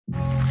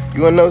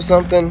You wanna know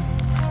something?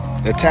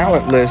 The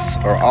talentless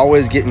are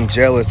always getting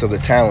jealous of the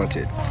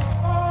talented.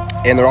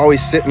 And they're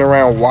always sitting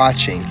around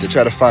watching to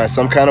try to find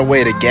some kind of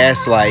way to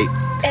gaslight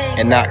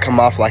and not come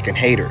off like a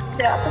hater.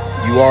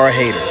 You are a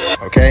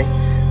hater, okay?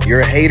 You're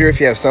a hater if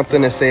you have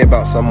something to say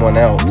about someone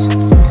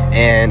else.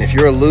 And if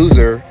you're a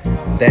loser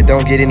that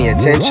don't get any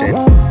attention,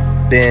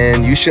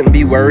 then you shouldn't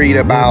be worried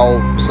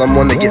about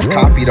someone that gets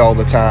copied all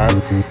the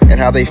time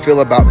and how they feel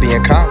about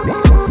being copied.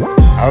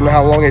 I don't know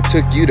how long it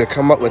took you to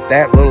come up with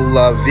that little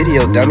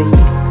video, dummy.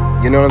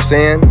 You know what I'm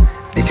saying?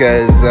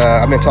 Because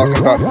I've been talking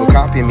about people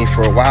copying me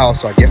for a while,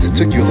 so I guess it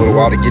took you a little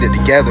while to get it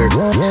together.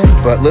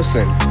 But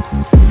listen,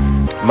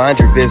 mind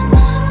your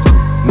business.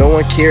 No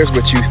one cares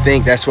what you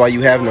think. That's why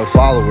you have no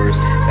followers.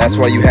 That's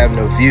why you have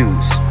no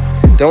views.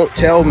 Don't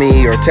tell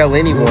me or tell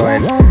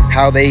anyone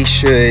how they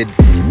should,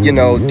 you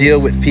know,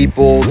 deal with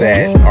people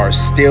that are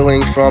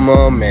stealing from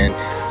them and,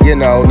 you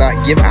know,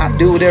 not give. I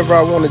do whatever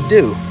I want to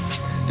do.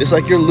 Just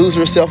like your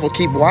loser self will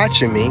keep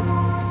watching me.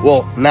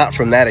 Well, not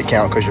from that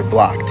account because you're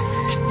blocked.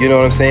 You know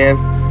what I'm saying?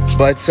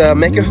 But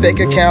make a fake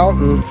account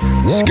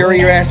and scurry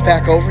your ass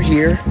back over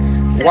here.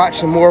 Watch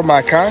some more of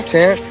my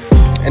content.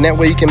 And that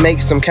way you can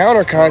make some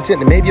counter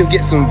content and maybe you'll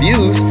get some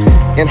views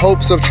in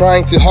hopes of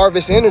trying to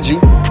harvest energy, you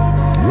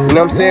know what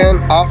I'm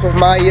saying, off of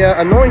my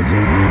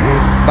anointing,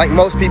 like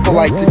most people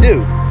like to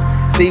do.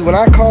 See, when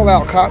I call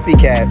out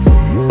copycats,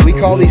 we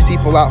call these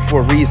people out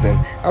for a reason.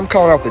 I'm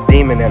calling out the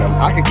demon in them.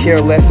 I could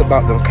care less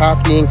about them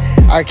copying.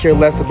 I care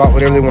less about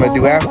whatever they want to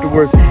do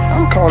afterwards.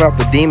 I'm calling out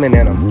the demon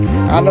in them.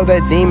 I know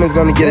that demon's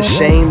going to get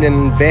ashamed and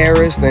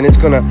embarrassed, and it's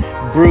going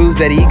to bruise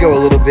that ego a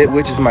little bit,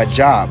 which is my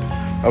job.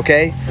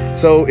 Okay?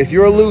 So if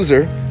you're a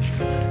loser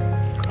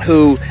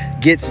who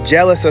gets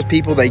jealous of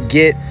people that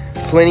get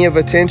plenty of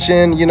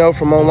attention, you know,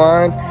 from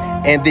online,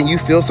 and then you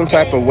feel some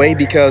type of way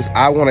because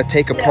I want to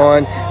take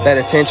upon that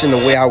attention the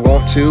way I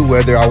want to,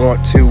 whether I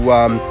want to,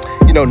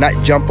 you know, not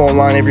jump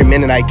online every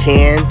minute I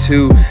can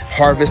to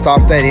harvest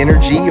off that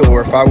energy,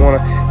 or if I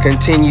want to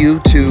continue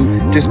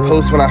to just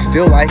post when I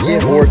feel like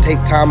it, or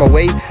take time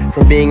away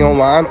from being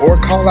online, or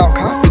call out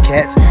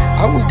copycats,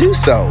 I will do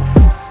so.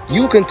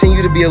 You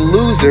continue to be a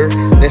loser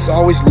that's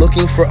always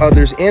looking for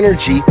others'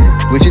 energy,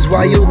 which is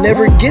why you'll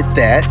never get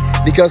that,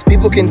 because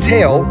people can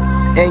tell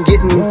and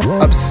getting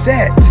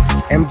upset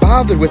and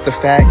bothered with the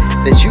fact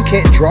that you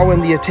can't draw in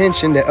the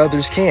attention that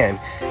others can.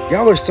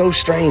 Y'all are so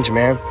strange,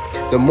 man.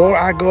 The more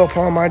I go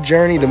upon my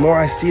journey, the more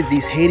I see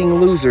these hating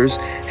losers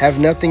have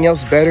nothing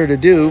else better to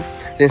do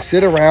than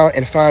sit around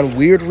and find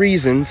weird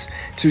reasons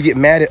to get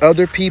mad at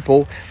other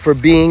people for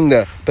being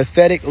the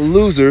pathetic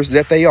losers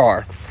that they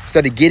are.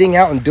 Instead of getting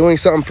out and doing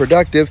something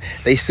productive,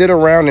 they sit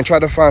around and try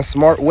to find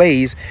smart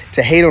ways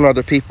to hate on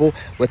other people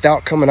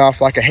without coming off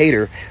like a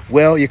hater.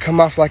 Well, you come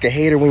off like a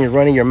hater when you're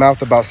running your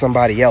mouth about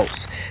somebody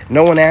else.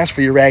 No one asked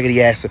for your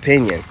raggedy ass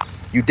opinion.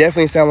 You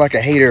definitely sound like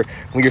a hater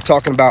when you're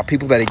talking about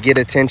people that get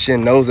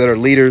attention, those that are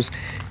leaders.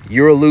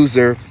 You're a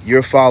loser, you're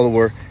a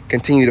follower.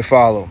 Continue to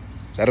follow.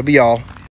 That'll be all.